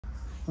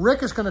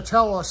Rick is going to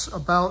tell us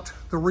about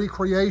the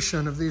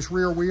recreation of these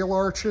rear wheel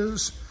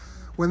arches.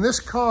 When this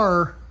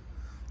car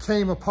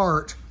came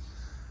apart,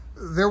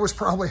 there was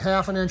probably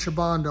 1/2 inch of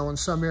Bondo in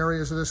some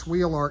areas of this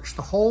wheel arch.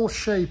 The whole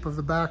shape of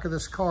the back of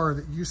this car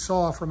that you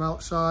saw from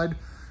outside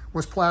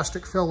was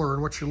plastic filler,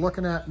 and what you're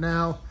looking at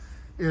now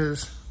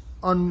is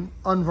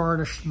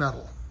unvarnished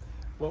metal.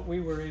 What we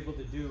were able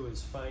to do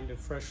is find a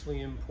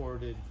freshly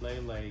imported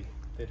Lele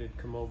that had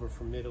come over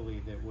from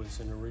Italy that was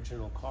an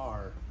original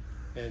car,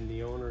 and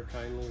the owner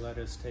kindly let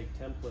us take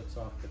templates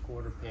off the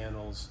quarter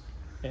panels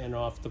and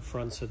off the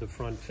fronts of the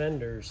front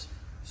fenders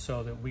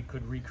so that we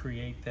could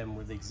recreate them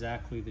with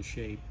exactly the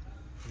shape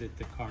that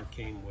the car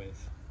came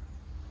with.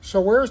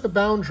 So where's the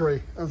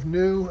boundary of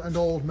new and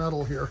old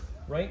metal here?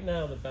 Right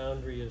now the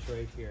boundary is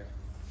right here.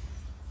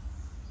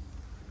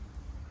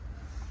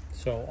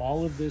 So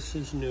all of this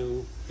is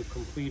new, the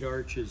complete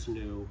arch is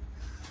new.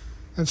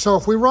 And so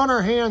if we run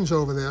our hands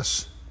over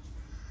this,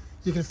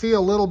 you can feel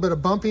a little bit of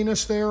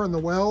bumpiness there in the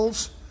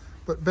wells,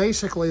 but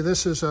basically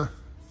this is a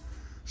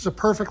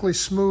perfectly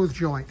smooth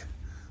joint.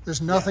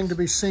 There's nothing to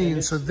be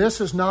seen, so this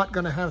is not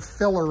going to have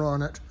filler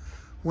on it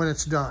when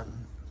it's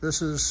done.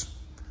 This is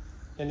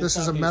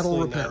a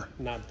metal repair.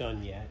 Not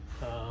done yet.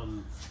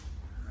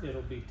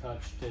 It'll be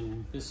touched,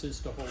 and this is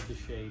to hold the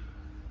shape.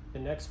 The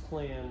next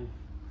plan,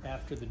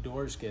 after the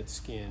doors get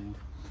skinned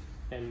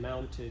and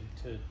mounted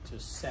to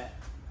set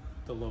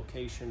the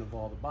location of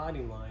all the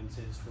body lines,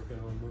 is we're going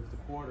to remove the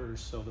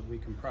quarters so that we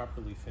can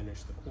properly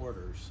finish the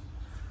quarters.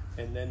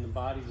 And then the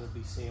body will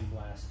be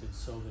sandblasted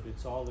so that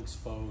it's all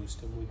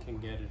exposed and we can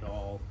get it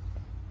all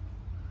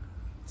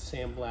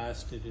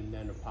sandblasted and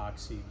then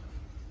epoxied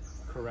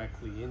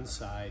correctly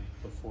inside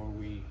before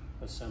we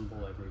assemble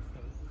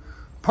everything.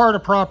 Part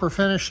of proper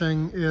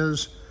finishing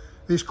is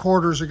these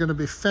quarters are going to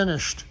be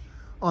finished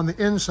on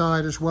the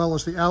inside as well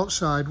as the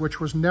outside, which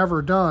was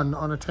never done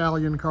on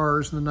Italian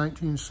cars in the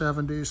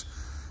 1970s.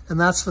 And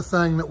that's the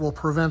thing that will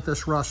prevent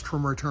this rust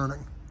from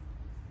returning.